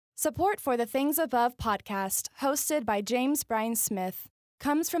Support for the Things Above podcast, hosted by James Bryan Smith,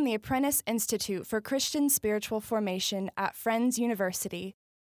 comes from the Apprentice Institute for Christian Spiritual Formation at Friends University,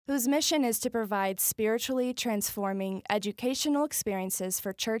 whose mission is to provide spiritually transforming educational experiences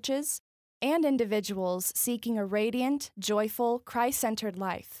for churches and individuals seeking a radiant, joyful, Christ-centered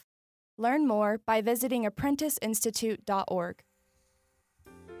life. Learn more by visiting apprenticeinstitute.org.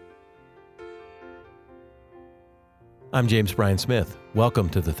 I'm James Bryan Smith. Welcome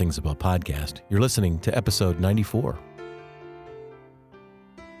to the Things Above podcast. You're listening to episode 94.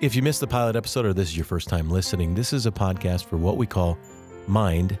 If you missed the pilot episode or this is your first time listening, this is a podcast for what we call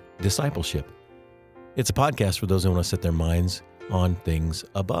mind discipleship. It's a podcast for those who want to set their minds on things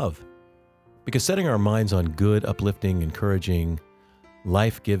above. Because setting our minds on good, uplifting, encouraging,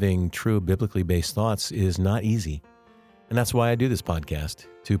 life-giving, true, biblically based thoughts is not easy. And that's why I do this podcast,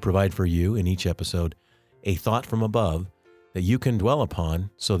 to provide for you in each episode a thought from above that you can dwell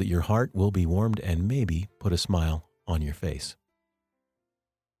upon so that your heart will be warmed and maybe put a smile on your face.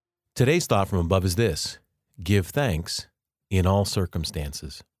 Today's thought from above is this: give thanks in all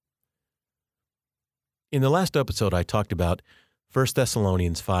circumstances. In the last episode, I talked about 1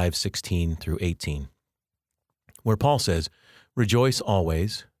 Thessalonians 5:16 through 18, where Paul says, "Rejoice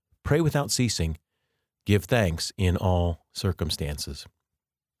always, pray without ceasing, give thanks in all circumstances."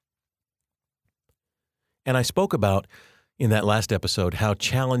 And I spoke about, in that last episode, how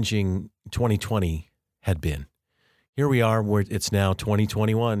challenging 2020 had been. Here we are, it's now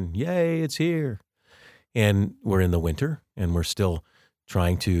 2021. Yay, it's here. And we're in the winter, and we're still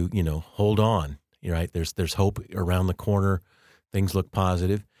trying to, hold on, right? There's hope around the corner. Things look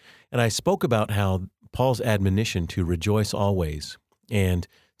positive. And I spoke about how Paul's admonition to rejoice always and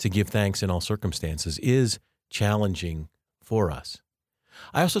to give thanks in all circumstances is challenging for us.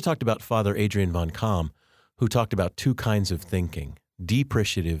 I also talked about Father Adrian von Kamm, who talked about two kinds of thinking: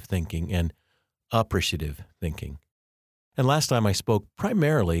 depreciative thinking and appreciative thinking. And last time I spoke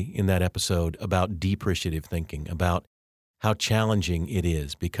primarily in that episode about depreciative thinking, about how challenging it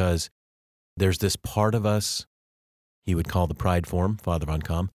is because there's this part of us, he would call the pride form, Father von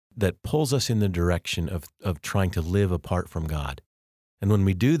Kamm, that pulls us in the direction of trying to live apart from God. And when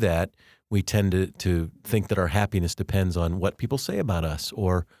we do that, we tend to think that our happiness depends on what people say about us,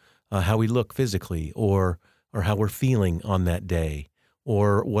 or how we look physically, or how we're feeling on that day,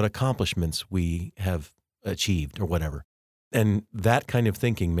 or what accomplishments we have achieved, or whatever. And that kind of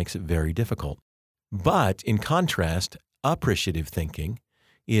thinking makes it very difficult. But in contrast, appreciative thinking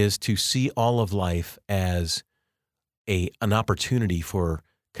is to see all of life as an opportunity for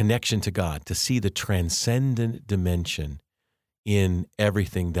connection to God, to see the transcendent dimension in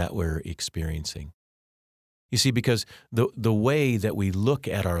everything that we're experiencing. You see, because the way that we look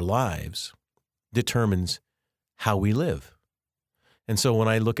at our lives determines how we live. And so when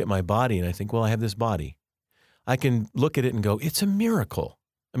I look at my body and I think, well, I have this body, I can look at it and go, it's a miracle.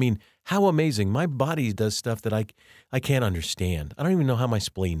 I mean, how amazing. My body does stuff that I can't understand. I don't even know how my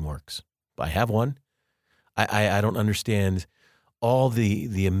spleen works. I have one. I don't understand all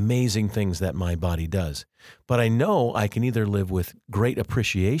the amazing things that my body does. But I know I can either live with great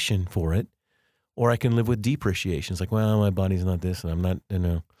appreciation for it, or I can live with depreciation. It's like, well, my body's not this, and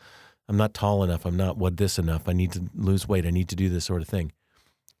I'm not tall enough. I'm not this enough. I need to lose weight. I need to do this sort of thing.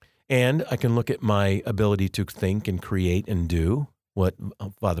 And I can look at my ability to think and create and do what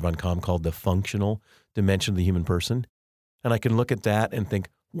Father von Kamm called the functional dimension of the human person. And I can look at that and think,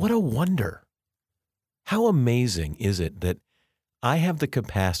 what a wonder. How amazing is it that I have the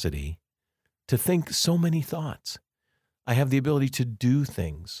capacity to think so many thoughts? I have the ability to do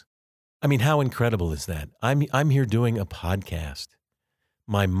things. I mean, how incredible is that? I'm here doing a podcast.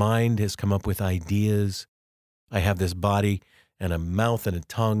 My mind has come up with ideas. I have this body and a mouth and a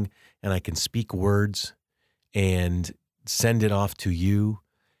tongue, and I can speak words and send it off to you.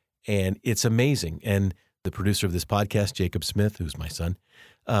 And it's amazing. And the producer of this podcast, Jacob Smith, who's my son,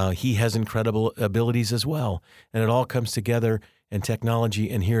 he has incredible abilities as well. And it all comes together in technology,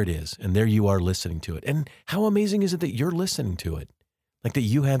 and here it is. And there you are listening to it. And how amazing is it that you're listening to it? Like that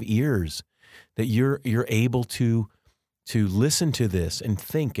you have ears, that you're able to listen to this and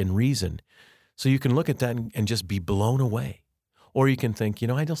think and reason. So you can look at that and just be blown away. Or you can think,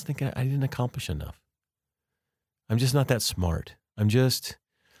 I just think I didn't accomplish enough. I'm just not that smart. I'm just,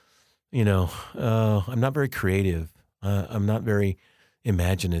 I'm not very creative. I'm not very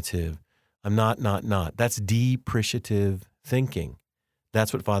imaginative. I'm not. That's depreciative thinking.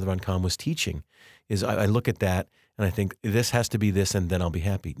 That's what Father von Kamm was teaching, is I look at that and I think this has to be this and then I'll be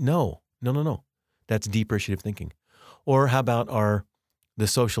happy. No. That's depreciative thinking. Or how about the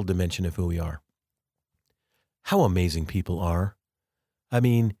social dimension of who we are? How amazing people are. I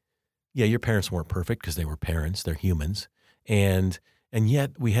mean, Yeah, your parents weren't perfect because they were parents, they're humans. And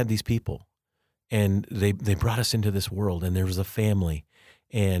yet we had these people, and they brought us into this world, and there was a family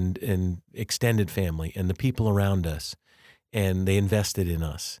and extended family and the people around us, and they invested in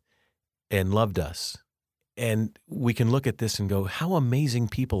us and loved us. And we can look at this and go, how amazing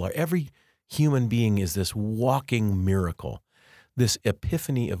people are. Every human being is this walking miracle, this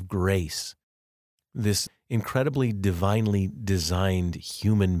epiphany of grace, this incredibly divinely designed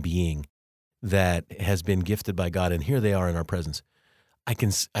human being that has been gifted by God. And here they are in our presence. I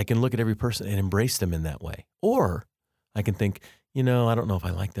can look at every person and embrace them in that way. Or I can think, I don't know if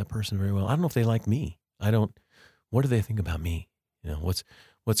I like that person very well. I don't know if they like me. What do they think about me?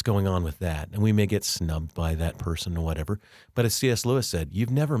 What's going on with that? And we may get snubbed by that person or whatever. But as C.S. Lewis said, you've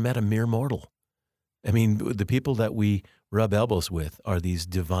never met a mere mortal. I mean, the people that we rub elbows with are these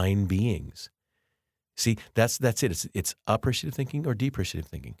divine beings. See, that's it. It's appreciative thinking or depreciative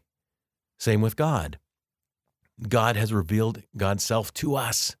thinking. Same with God. God has revealed God's self to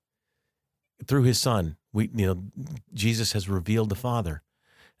us through his Son. Jesus has revealed the Father.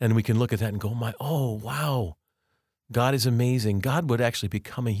 And we can look at that and go, wow, God is amazing. God would actually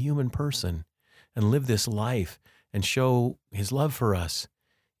become a human person and live this life and show his love for us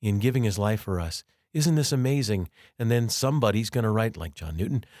in giving his life for us. Isn't this amazing? And then somebody's going to write, like John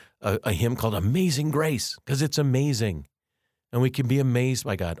Newton, a hymn called Amazing Grace, because it's amazing. And we can be amazed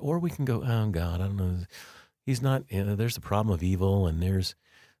by God. Or we can go, oh, God, I don't know. He's not, there's the problem of evil, and there's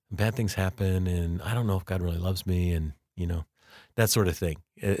bad things happen, and I don't know if God really loves me, and, that sort of thing,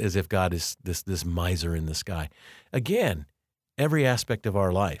 as if God is this miser in the sky. Again, every aspect of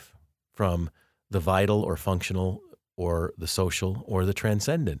our life, from the vital or functional or the social or the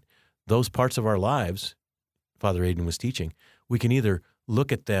transcendent, those parts of our lives, Father Aidan was teaching, we can either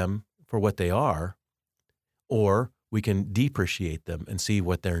look at them for what they are, or we can depreciate them and see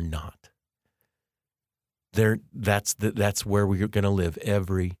what they're not. That's where we're going to live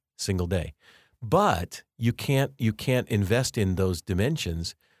every single day. But you can't invest in those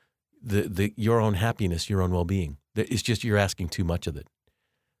dimensions, your own happiness, your own well-being. It's just you're asking too much of it,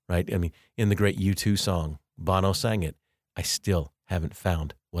 right? I mean, in the great U2 song, Bono sang it, I still haven't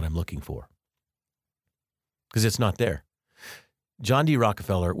found what I'm looking for. Because it's not there. John D.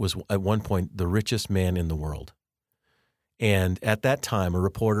 Rockefeller was at one point the richest man in the world. And at that time, a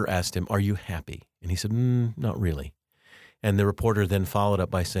reporter asked him, are you happy? And he said, not really. And the reporter then followed up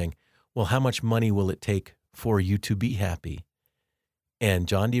by saying, well, how much money will it take for you to be happy? And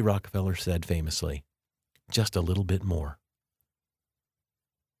John D. Rockefeller said famously, just a little bit more.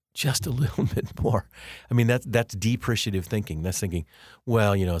 Just a little bit more. I mean, that's depreciative thinking. That's thinking,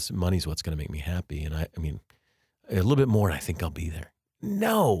 well, money's what's going to make me happy. And I mean, a little bit more, and I think I'll be there.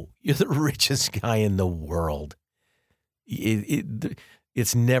 No, you're the richest guy in the world.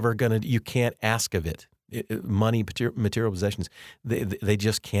 It's never going to, you can't ask of it. Money, material possessions, they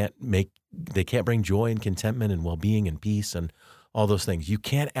just can't bring joy and contentment and well-being and peace and all those things. You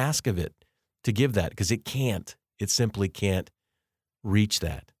can't ask of it to give that, because it simply can't reach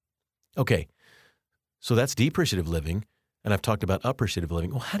that. Okay, so that's depreciative living, and I've talked about appreciative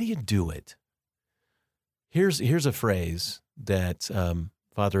living. Well, how do you do it? Here's a phrase that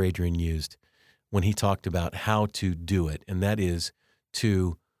Father Adrian used when he talked about how to do it, and that is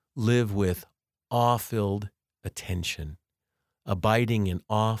to live with awe-filled attention, abiding in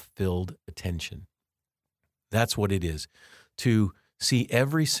awe-filled attention. That's what it is, to see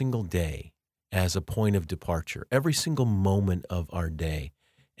every single day as a point of departure, every single moment of our day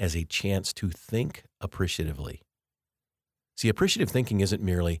as a chance to think appreciatively. See, appreciative thinking isn't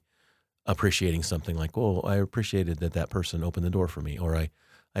merely appreciating something like, oh, I appreciated that person opened the door for me, or I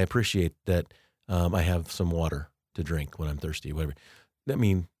appreciate that I have some water to drink when I'm thirsty, whatever. I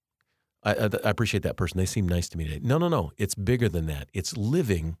mean, I appreciate that person. They seem nice to me today. No. It's bigger than that. It's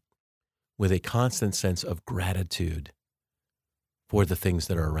living with a constant sense of gratitude for the things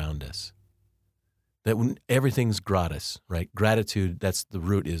that are around us. That when everything's gratis, right? Gratitude, that's the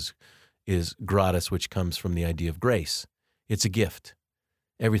root is gratis, which comes from the idea of grace. It's a gift.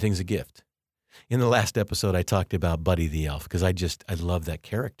 Everything's a gift. In the last episode, I talked about Buddy the Elf, because I love that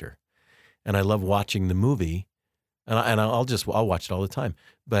character. And I love watching the movie. And I'll watch it all the time.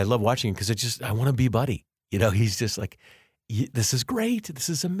 But I love watching it because I want to be Buddy. He's just like, this is great. This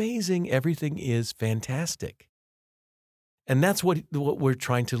is amazing. Everything is fantastic. And that's what we're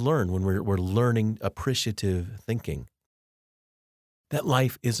trying to learn when we're learning appreciative thinking. That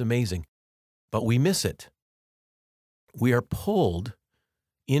life is amazing, but we miss it. We are pulled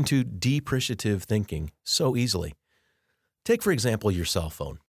into depreciative thinking so easily. Take, for example, your cell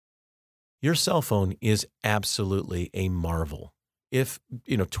phone. Your cell phone is absolutely a marvel. If,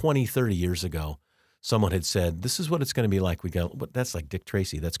 20, 30 years ago, someone had said, this is what it's going to be like, that's like Dick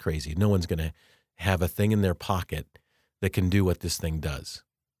Tracy. That's crazy. No one's going to have a thing in their pocket that can do what this thing does.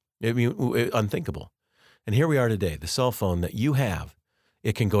 I mean, unthinkable. And here we are today. The cell phone that you have,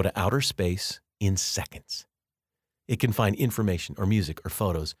 it can go to outer space in seconds. It can find information or music or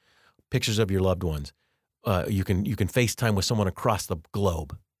photos, pictures of your loved ones. You can FaceTime with someone across the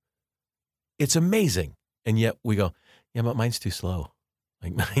globe. It's amazing. And yet we go, yeah, but mine's too slow.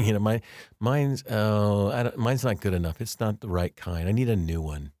 Like, mine's not good enough. It's not the right kind. I need a new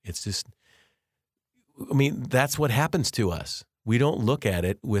one. It's just, that's what happens to us. We don't look at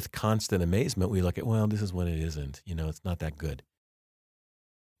it with constant amazement. We look at, well, this is what it isn't. It's not that good.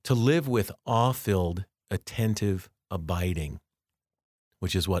 To live with awe-filled, attentive abiding,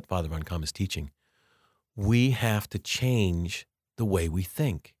 which is what Father Van Kam is teaching, we have to change the way we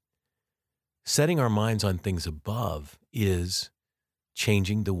think. Setting our minds on things above is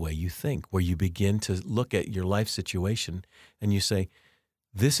changing the way you think, where you begin to look at your life situation and you say,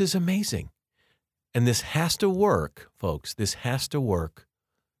 this is amazing. And this has to work, folks. This has to work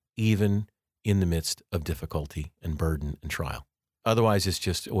even in the midst of difficulty and burden and trial. Otherwise, it's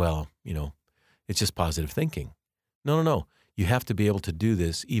just, it's just positive thinking. No. You have to be able to do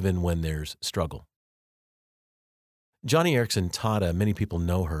this even when there's struggle. Joni Eareckson Tada, many people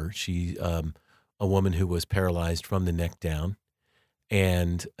know her. She's a woman who was paralyzed from the neck down,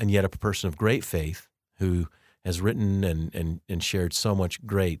 and yet a person of great faith who has written and shared so much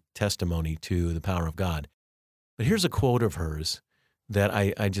great testimony to the power of God. But here's a quote of hers that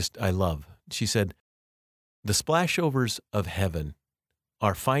I love. She said, "The splashovers of heaven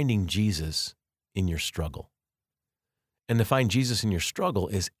are finding Jesus in your struggle. And to find Jesus in your struggle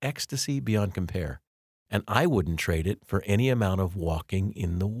is ecstasy beyond compare. And I wouldn't trade it for any amount of walking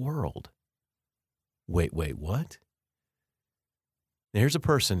in the world." Wait, what? Now, here's a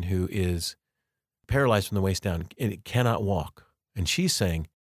person who is paralyzed from the waist down and cannot walk. And she's saying,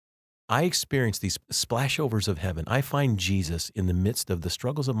 I experience these splashovers of heaven. I find Jesus in the midst of the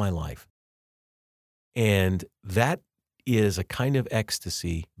struggles of my life. And that is a kind of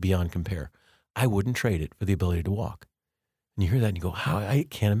ecstasy beyond compare. I wouldn't trade it for the ability to walk. And you hear that and you go, how? I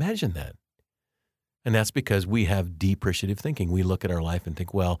can't imagine that. And that's because we have depreciative thinking. We look at our life and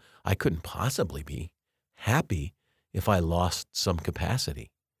think, well, I couldn't possibly be happy if I lost some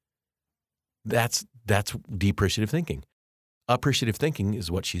capacity. That's depreciative thinking. Appreciative thinking is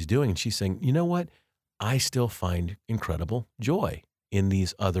what she's doing. And she's saying, you know what? I still find incredible joy in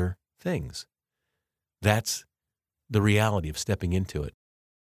these other things. That's the reality of stepping into it.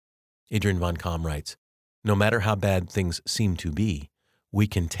 Adrian Van Kam writes, no matter how bad things seem to be, we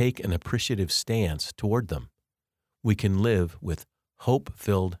can take an appreciative stance toward them. We can live with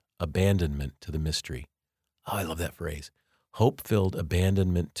hope-filled abandonment to the mystery. Oh, I love that phrase. Hope-filled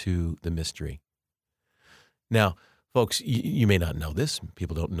abandonment to the mystery. Now, folks, you may not know this.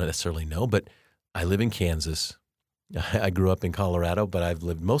 People don't necessarily know, but I live in Kansas. I grew up in Colorado, but I've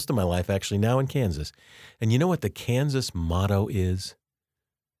lived most of my life actually now in Kansas. And you know what the Kansas motto is?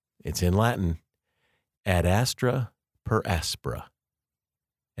 It's in Latin. Ad astra per aspera.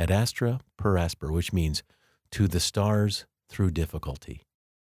 Ad astra per aspera, which means to the stars through difficulty.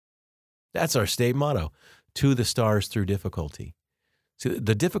 That's our state motto, to the stars through difficulty. See,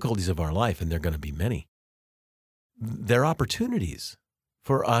 the difficulties of our life, and they're going to be many, they're opportunities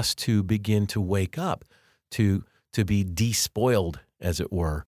for us to begin to wake up, to be despoiled, as it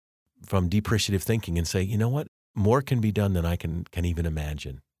were, from depreciative thinking and say, you know what, more can be done than I can even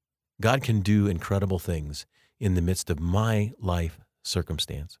imagine. God can do incredible things in the midst of my life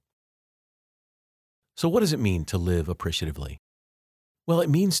circumstance. So what does it mean to live appreciatively? Well, it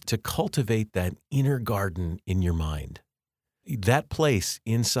means to cultivate that inner garden in your mind, that place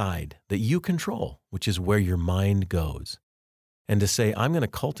inside that you control, which is where your mind goes. And to say, I'm going to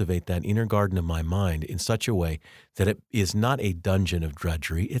cultivate that inner garden of my mind in such a way that it is not a dungeon of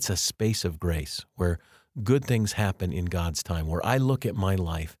drudgery, it's a space of grace where good things happen in God's time, where I look at my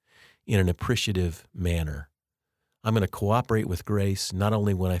life in an appreciative manner. I'm going to cooperate with grace, not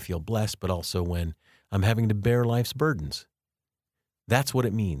only when I feel blessed, but also when I'm having to bear life's burdens. That's what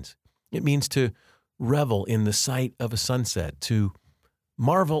it means. It means to revel in the sight of a sunset, to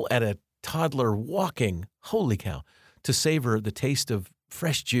marvel at a toddler walking, holy cow, to savor the taste of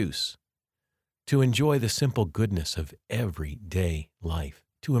fresh juice, to enjoy the simple goodness of everyday life,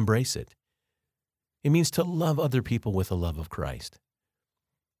 to embrace it. It means to love other people with the love of Christ.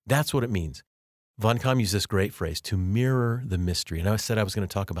 That's what it means. Van Kam used this great phrase, to mirror the mystery. And I said I was going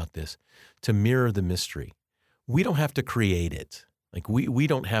to talk about this, to mirror the mystery. We don't have to create it. Like we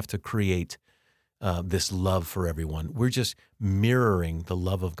don't have to create this love for everyone. We're just mirroring the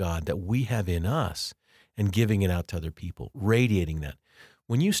love of God that we have in us and giving it out to other people, radiating that.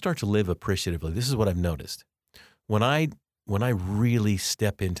 When you start to live appreciatively, this is what I've noticed. When I really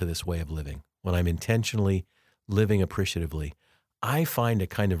step into this way of living, when I'm intentionally living appreciatively, I find a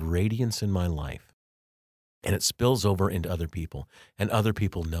kind of radiance in my life, and it spills over into other people, and other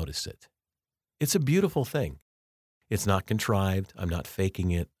people notice it. It's a beautiful thing. It's not contrived. I'm not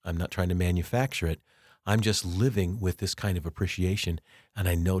faking it. I'm not trying to manufacture it. I'm just living with this kind of appreciation, and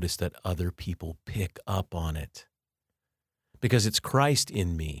I notice that other people pick up on it. Because it's Christ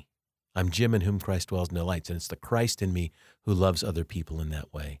in me. I'm Jim in whom Christ dwells and delights, and it's the Christ in me who loves other people in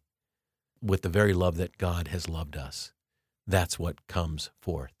that way, with the very love that God has loved us. That's what comes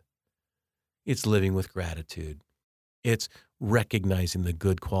forth. It's living with gratitude. It's recognizing the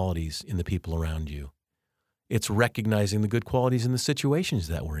good qualities in the people around you. It's recognizing the good qualities in the situations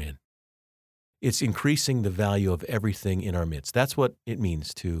that we're in. It's increasing the value of everything in our midst. That's what it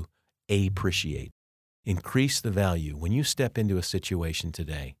means to appreciate. Increase the value. When you step into a situation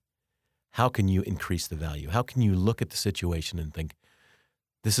today, how can you increase the value? How can you look at the situation and think,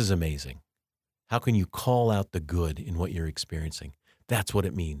 this is amazing? How can you call out the good in what you're experiencing? That's what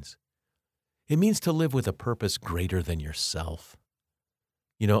it means. It means to live with a purpose greater than yourself.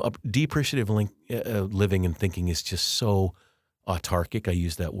 You know, depreciative living and thinking is just so autarkic. I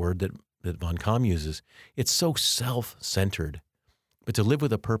use that word that Von Kamm uses. It's so self-centered. But to live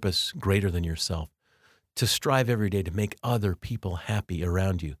with a purpose greater than yourself, to strive every day to make other people happy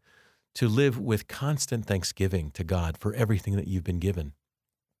around you, to live with constant thanksgiving to God for everything that you've been given.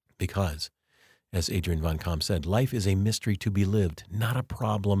 Because, as Adrian Von Kamm said, life is a mystery to be lived, not a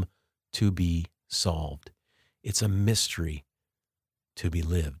problem to be solved. It's a mystery to be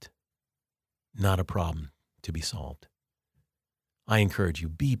lived, not a problem to be solved. I encourage you,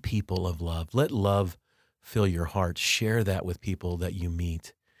 be people of love. Let love fill your heart. Share that with people that you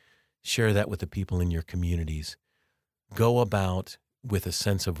meet. Share that with the people in your communities. Go about with a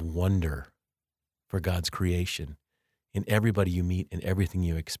sense of wonder for God's creation in everybody you meet and everything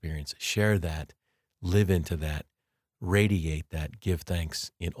you experience. Share that, live into that, radiate that, give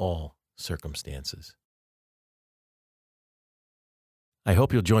thanks in all circumstances. I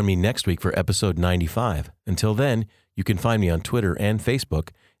hope you'll join me next week for episode 95. Until then, you can find me on Twitter and Facebook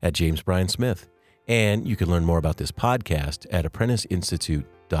at James Bryan Smith. And you can learn more about this podcast at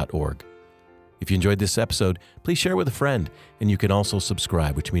apprenticeinstitute.org. If you enjoyed this episode, please share with a friend, and you can also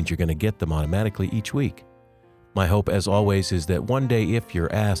subscribe, which means you're going to get them automatically each week. My hope, as always, is that one day if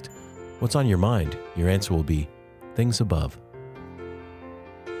you're asked, what's on your mind, your answer will be things above.